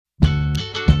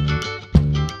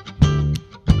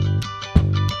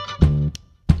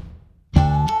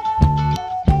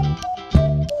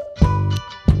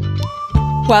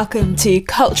Welcome to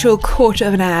Cultural Quarter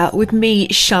of an Hour with me,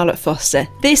 Charlotte Foster.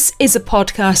 This is a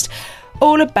podcast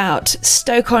all about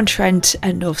Stoke-on-Trent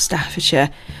and North Staffordshire.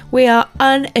 We are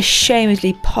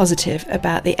unashamedly positive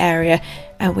about the area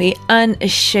and we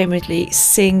unashamedly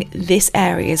sing this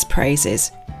area's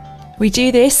praises. We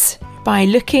do this by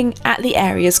looking at the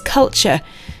area's culture.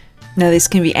 Now, this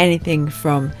can be anything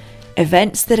from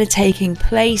events that are taking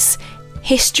place,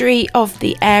 history of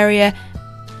the area,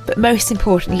 but most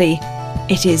importantly,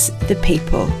 it is the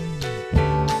people.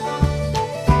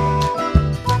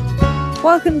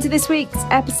 Welcome to this week's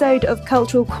episode of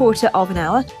Cultural Quarter of an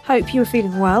Hour. Hope you are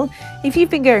feeling well. If you've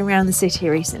been going around the city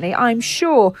recently, I'm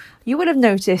sure you would have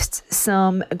noticed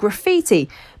some graffiti,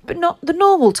 but not the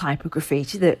normal type of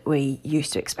graffiti that we're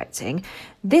used to expecting.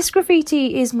 This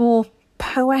graffiti is more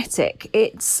poetic.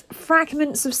 It's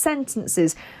fragments of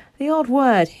sentences, the odd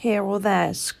word here or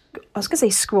there. I was going to say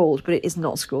scrawled, but it is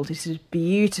not scrawled. It is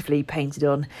beautifully painted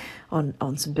on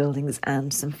some buildings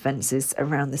and some fences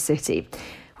around the city.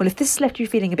 Well, if this has left you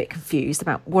feeling a bit confused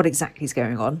about what exactly is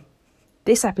going on,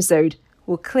 this episode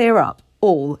will clear up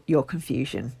all your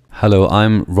confusion. Hello,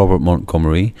 I'm Robert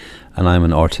Montgomery, and I'm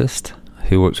an artist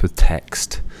who works with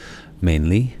text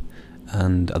mainly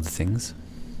and other things.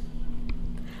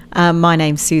 My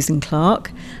name's Susan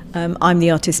Clark. I'm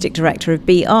the artistic director of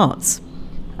B Arts.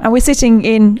 And we're sitting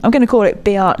in, I'm going to call it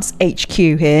B Arts HQ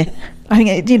here. I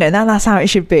think, that's how it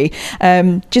should be.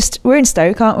 We're in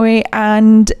Stoke, aren't we?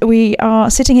 And we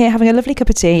are sitting here having a lovely cup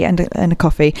of tea and a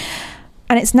coffee.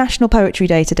 And it's National Poetry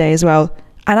Day today as well.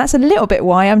 And that's a little bit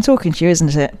why I'm talking to you,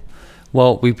 isn't it?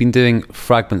 Well, we've been doing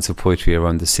fragments of poetry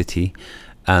around the city.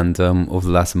 And over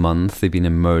the last month, they've been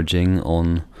emerging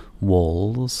on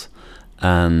walls.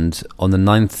 And on the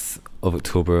 9th of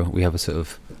October, we have a sort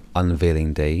of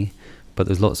unveiling day. But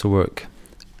there's lots of work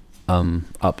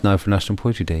up now for National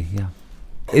Poetry Day, yeah.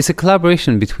 It's a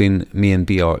collaboration between me and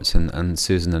B Arts and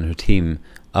Susan and her team.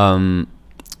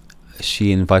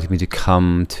 She invited me to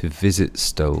come to visit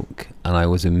Stoke, and I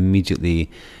was immediately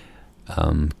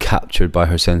captured by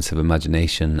her sense of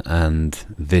imagination and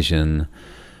vision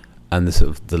and the sort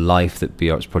of the life that B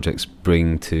Arts projects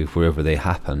bring to wherever they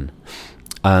happen.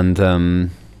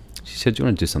 And she said, "Do you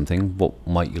want to do something? What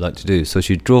might you like to do?" So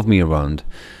she drove me around.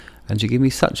 And she gave me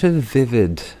such a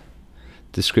vivid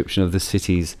description of the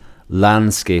city's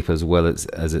landscape as well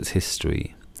as its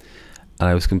history. And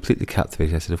I was completely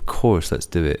captivated. I said, of course, let's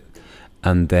do it.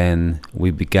 And then we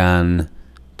began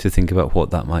to think about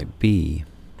what that might be.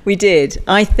 We did.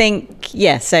 I think,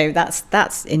 so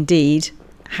that's indeed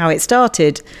how it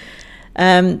started.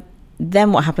 Then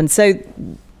what happened? So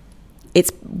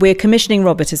we're commissioning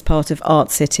Robert as part of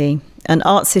Art City. And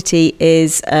Art City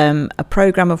is a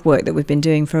programme of work that we've been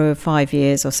doing for 5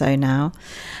 years or so now.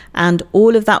 And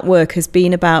all of that work has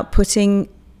been about putting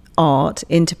art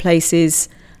into places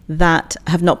that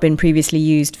have not been previously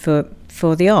used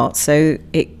for the arts. So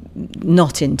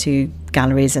not into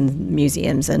galleries and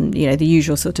museums and, the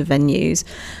usual sort of venues,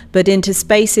 but into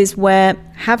spaces where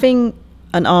having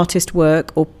an artist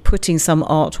work or putting some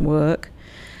artwork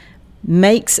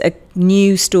makes a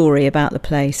new story about the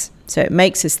place. So it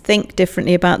makes us think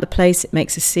differently about the place, it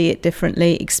makes us see it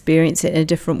differently, experience it in a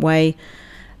different way,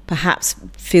 perhaps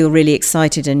feel really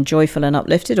excited and joyful and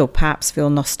uplifted, or perhaps feel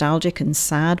nostalgic and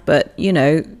sad, but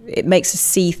it makes us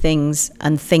see things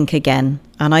and think again.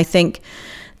 And I think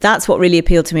that's what really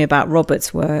appealed to me about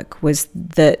Robert's work, was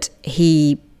that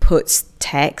he puts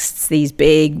texts, these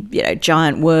big,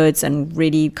 giant words and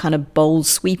really kind of bold,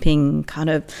 sweeping, kind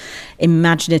of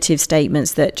imaginative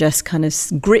statements that just kind of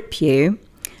grip you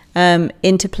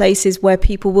into places where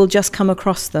people will just come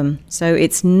across them. So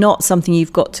it's not something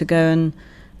you've got to go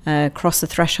and cross the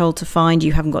threshold to find.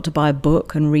 You haven't got to buy a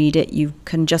book and read it. You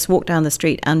can just walk down the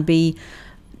street and be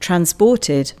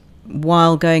transported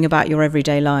while going about your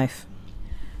everyday life.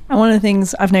 And one of the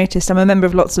things I've noticed, I'm a member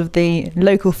of lots of the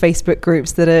local Facebook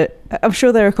groups that are, I'm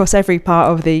sure they're across every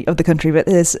part of the country, but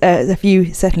there's a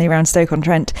few certainly around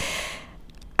Stoke-on-Trent.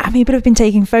 And people have been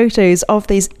taking photos of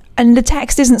these, and the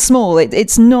text isn't small.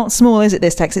 It's not small, is it?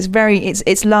 This text,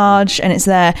 it's large and it's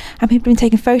there. And people have been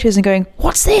taking photos and going,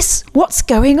 "What's this? What's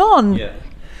going on?" Yeah.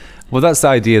 Well, that's the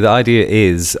idea. The idea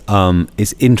is,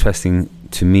 it's interesting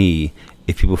to me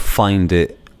if people find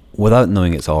it without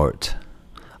knowing it's art.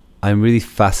 I'm really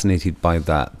fascinated by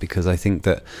that, because I think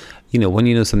that, when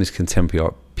you know something's contemporary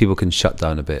art, people can shut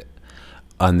down a bit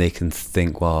and they can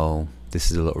think, well, this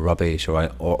is a little rubbish,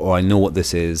 or I know what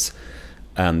this is,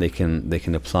 and they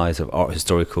can apply sort of art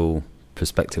historical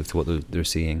perspective to what they're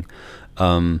seeing.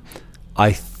 I'm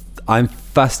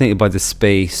fascinated by the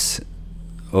space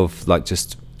of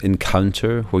just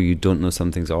encounter where you don't know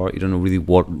something's art, you don't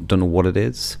know what it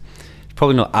is. It's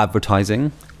probably not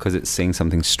advertising because it's saying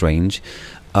something strange,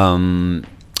 and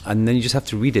then you just have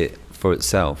to read it for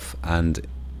itself and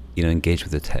engage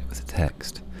with the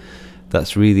text.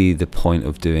 That's really the point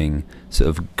of doing sort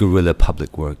of guerrilla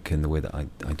public work in the way that I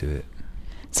do it.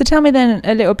 So tell me then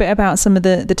a little bit about some of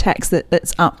the text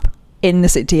that's up in the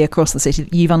city, across the city,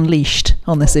 that you've unleashed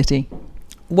on the city.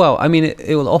 Well, I mean,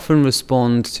 it will often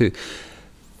respond to,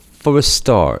 for a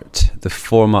start, the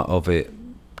format of it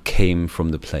came from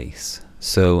the place.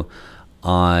 So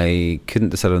I couldn't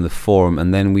decide on the form,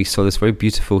 and then we saw this very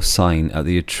beautiful sign at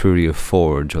the Etruria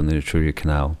Forge on the Etruria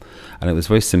Canal, and it was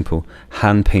very simple,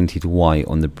 hand-painted white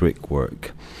on the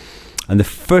brickwork. And the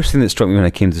first thing that struck me when I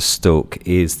came to Stoke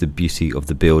is the beauty of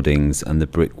the buildings and the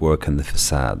brickwork and the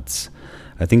facades.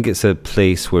 I think it's a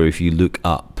place where if you look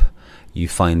up, you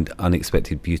find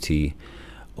unexpected beauty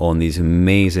on these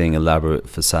amazing elaborate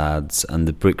facades, and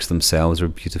the bricks themselves are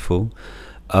beautiful.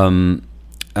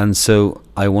 And so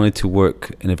I wanted to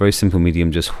work in a very simple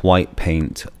medium, just white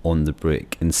paint on the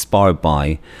brick, inspired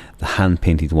by the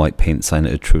hand-painted white paint sign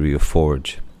at Etruria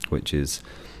Forge, which is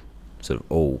sort of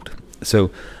old.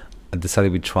 So I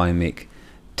decided we'd try and make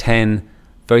 10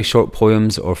 very short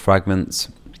poems or fragments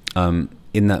in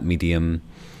that medium,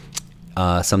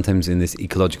 sometimes in this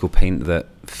ecological paint that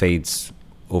fades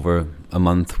over a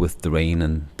month with the rain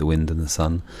and the wind and the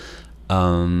sun.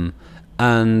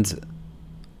 And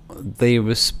they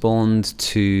respond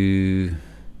to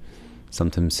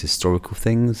sometimes historical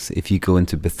things. If you go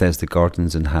into Bethesda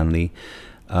Gardens in Hanley,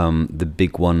 the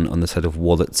big one on the side of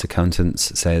Wallet's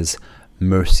Accountants says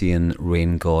Mercian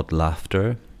rain god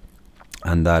laughter,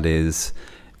 and that is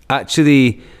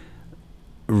actually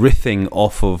riffing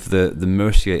off of the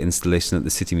Mercia installation at the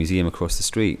City Museum across the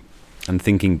street, and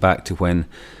thinking back to when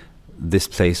this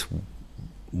place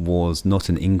was not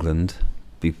in England,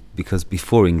 because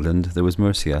before England there was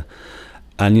Mercia.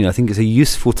 And I think it's a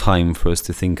useful time for us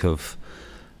to think of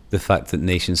the fact that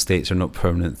nation states are not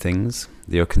permanent things,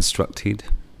 they are constructed.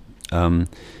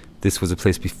 This was a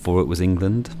place before it was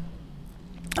England.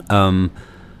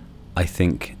 I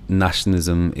think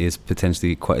nationalism is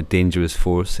potentially quite a dangerous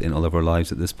force in all of our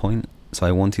lives at this point. So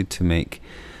I wanted to make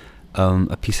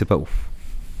a piece about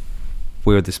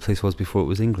where this place was before it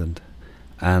was England.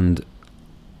 And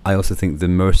I also think the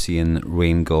Mercian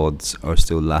rain gods are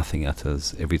still laughing at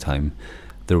us every time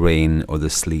the rain or the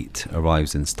sleet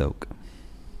arrives in Stoke.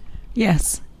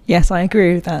 Yes, I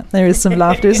agree with that. There is some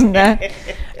laughter, isn't there?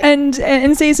 And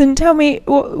Susan, tell me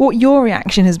what your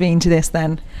reaction has been to this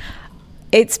then.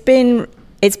 It's been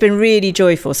really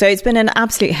joyful. So it's been an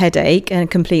absolute headache and a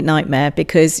complete nightmare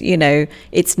because,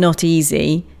 it's not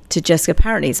easy to just,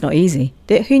 apparently it's not easy.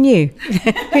 Who knew?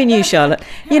 Who knew, Charlotte?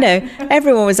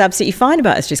 Everyone was absolutely fine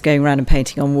about us just going around and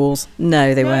painting on walls.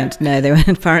 No, they weren't.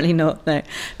 Apparently not. No.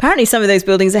 Apparently some of those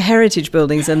buildings are heritage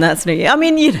buildings, and that's new. I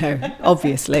mean,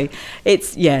 obviously. So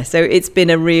it's been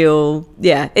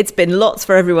it's been lots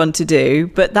for everyone to do,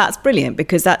 but that's brilliant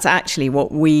because that's actually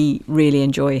what we really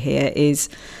enjoy here is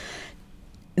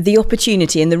the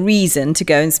opportunity and the reason to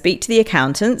go and speak to the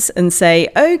accountants and say,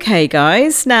 okay,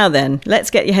 guys, now then, let's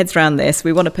get your heads around this.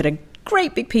 We want to put a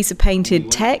great big piece of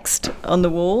painted text on the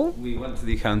wall. We went to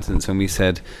the accountants and we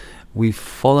said, we've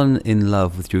fallen in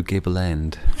love with your gable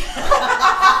end.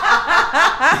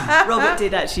 Robert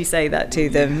did actually say that to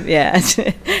them. Yeah,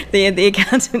 the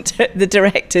accountant, the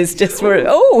directors just were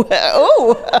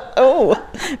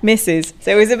misses.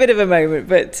 So it was a bit of a moment,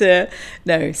 but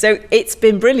no. So it's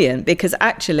been brilliant because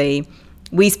actually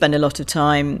we spend a lot of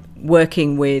time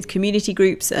working with community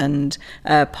groups and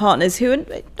partners who are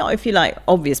not, if you like,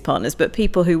 obvious partners, but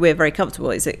people who we're very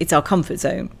comfortable. It's our comfort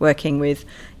zone working with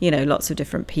lots of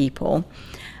different people.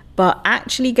 But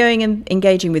actually going and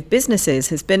engaging with businesses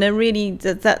has been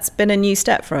that's been a new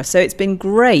step for us. So it's been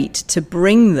great to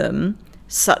bring them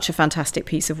such a fantastic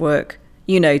piece of work,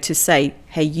 to say,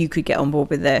 hey, you could get on board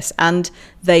with this. And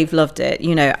they've loved it.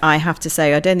 I have to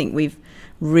say, I don't think we've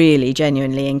really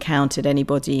genuinely encountered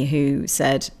anybody who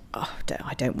said, oh,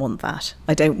 I don't want that.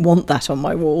 I don't want that on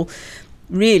my wall.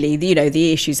 Really,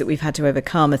 the issues that we've had to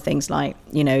overcome are things like,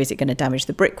 is it going to damage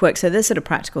the brickwork? So there's sort of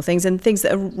practical things and things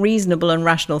that are reasonable and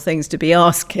rational things to be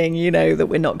asking, that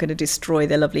we're not going to destroy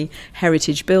their lovely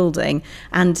heritage building.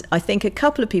 And I think a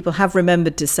couple of people have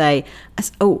remembered to say,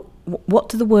 oh, what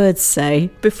do the words say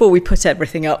before we put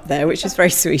everything up there, which is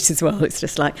very sweet as well. It's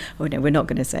just like, oh no, we're not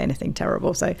going to say anything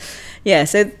terrible. So yeah,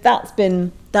 so that's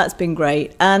been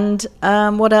great. And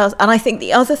what else? And I think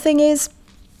the other thing is,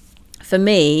 for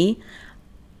me,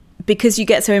 because you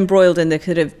get so embroiled in the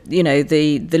kind of,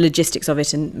 the logistics of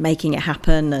it and making it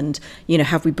happen, and,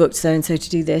 have we booked so-and-so to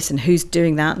do this and who's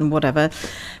doing that and whatever,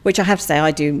 which I have to say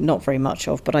I do not very much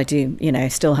of, but I do,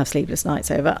 still have sleepless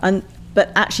nights over.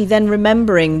 But actually then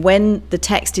remembering when the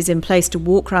text is in place to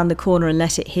walk around the corner and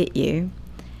let it hit you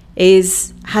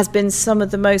has been some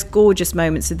of the most gorgeous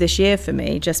moments of this year for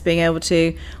me, just being able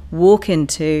to walk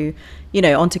onto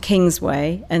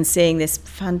Kingsway and seeing this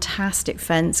fantastic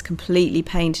fence completely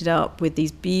painted up with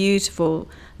these beautiful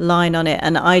line on it,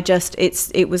 and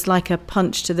it was like a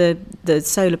punch to the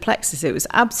solar plexus. It was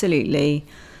absolutely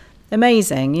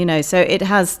amazing, so it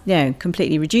has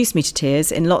completely reduced me to tears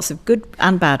in lots of good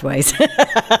and bad ways,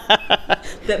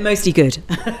 but mostly good.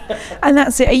 And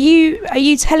that's it. Are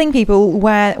you telling people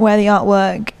where the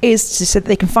artwork is so that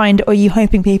they can find it, or are you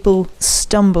hoping people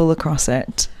stumble across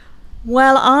it?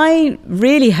 Well, I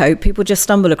really hope people just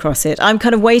stumble across it. I'm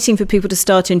kind of waiting for people to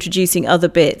start introducing other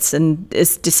bits and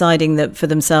deciding that for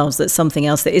themselves that something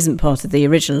else that isn't part of the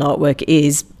original artwork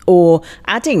is, or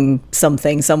adding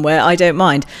something somewhere. I don't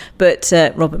mind, but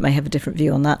Robert may have a different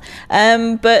view on that.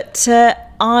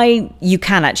 You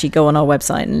can actually go on our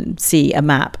website and see a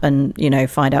map and,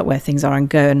 find out where things are and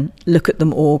go and look at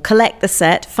them all, collect the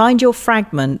set, find your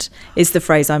fragment is the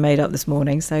phrase I made up this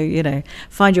morning. So,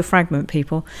 find your fragment,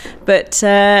 people. But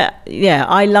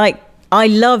I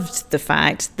loved the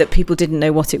fact that people didn't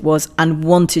know what it was and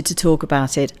wanted to talk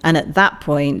about it. And at that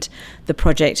point, the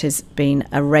project has been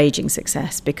a raging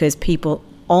success because people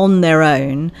on their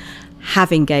own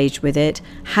have engaged with it,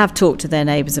 have talked to their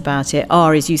neighbours about it,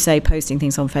 are, as you say, posting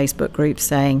things on Facebook groups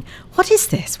saying, what is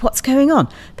this? What's going on?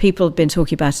 People have been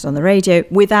talking about it on the radio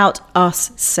without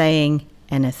us saying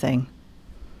anything.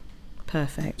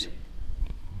 Perfect.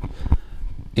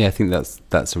 Yeah, I think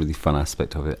that's a really fun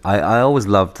aspect of it. I always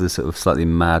loved the sort of slightly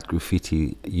mad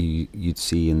graffiti you'd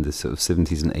see in the sort of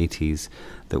 70s and 80s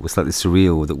that was slightly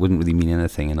surreal, that wouldn't really mean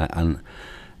anything, and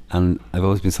I've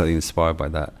always been slightly inspired by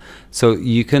that. So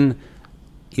you can,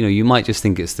 you might just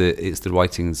think it's the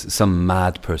writings, some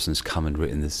mad person's come and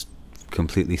written this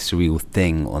completely surreal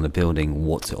thing on a building,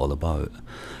 what's it all about?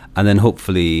 And then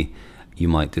hopefully you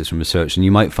might do some research and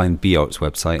you might find BArt's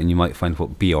website and you might find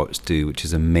what BArts do, which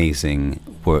is amazing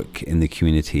work in the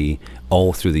community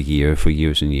all through the year for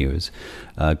years and years.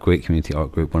 Great community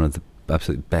art group, one of the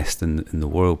absolute best in the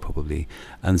world probably.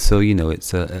 And so,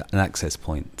 it's an access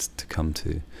point to come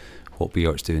to what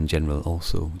BArts do in general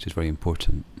also, which is very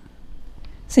important.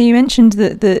 So you mentioned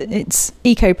that it's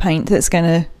eco paint that's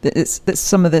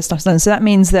some of the stuff's done. So that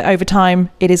means that over time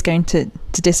it is going to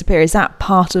disappear. Is that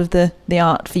part of the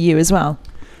art for you as well?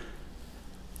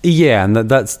 Yeah, and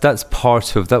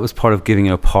that was part of giving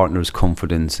our partners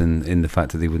confidence in the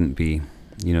fact that they wouldn't be,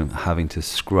 having to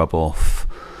scrub off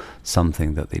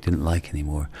something that they didn't like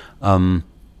anymore.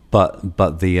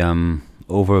 But the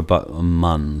over about a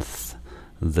month,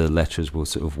 the letters will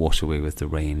sort of wash away with the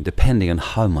rain, depending on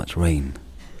how much rain.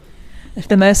 If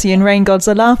the mercy and rain gods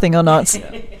are laughing or not.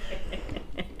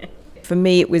 For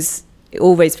me, it was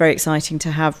always very exciting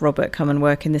to have Robert come and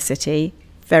work in the city.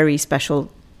 Very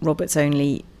special. Robert's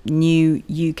only new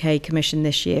UK commission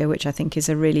this year, which I think is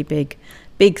a really big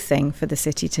thing for the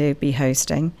city to be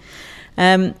hosting.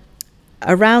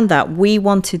 Around that, we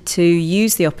wanted to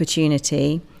use the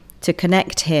opportunity to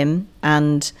connect him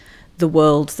and the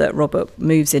world that Robert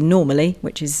moves in normally,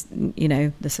 which is,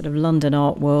 the sort of London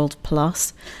art world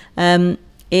plus,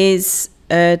 is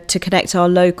to connect our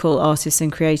local artists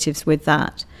and creatives with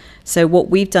that. So what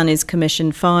we've done is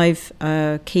commissioned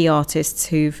 5 key artists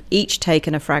who've each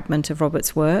taken a fragment of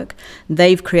Robert's work.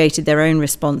 They've created their own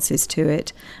responses to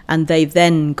it, and they've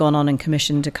then gone on and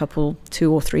commissioned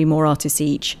 2 or 3 more artists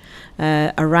each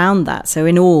around that. So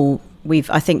in all,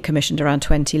 we've, I think, commissioned around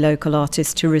 20 local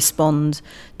artists to respond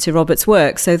to Robert's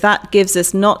work. So that gives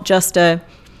us not just a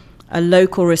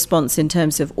local response in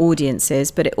terms of audiences,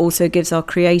 but it also gives our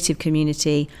creative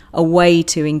community a way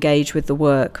to engage with the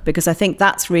work, because I think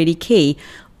that's really key.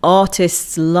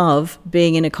 Artists love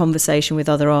being in a conversation with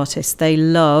other artists. They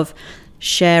love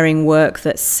sharing work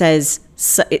that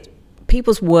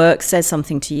people's work says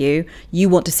something to you. You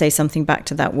want to say something back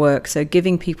to that work. So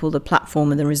giving people the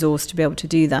platform and the resource to be able to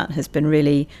do that has been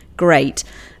really great.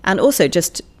 And also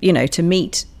just,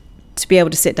 to be able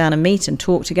to sit down and meet and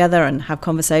talk together and have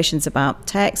conversations about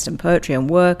text and poetry and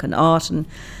work and art and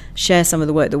share some of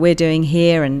the work that we're doing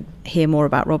here and hear more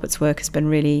about Robert's work has been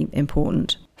really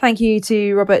important. Thank you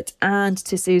to Robert and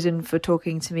to Susan for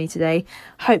talking to me today.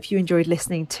 Hope you enjoyed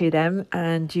listening to them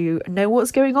and you know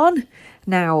what's going on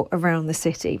now around the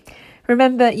city.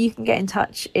 Remember, you can get in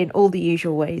touch in all the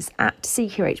usual ways at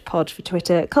CQH Pod for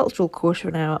Twitter, Cultural Quarter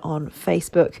of an Hour on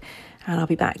Facebook, And I'll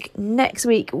be back next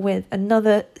week with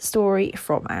another story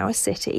from our city.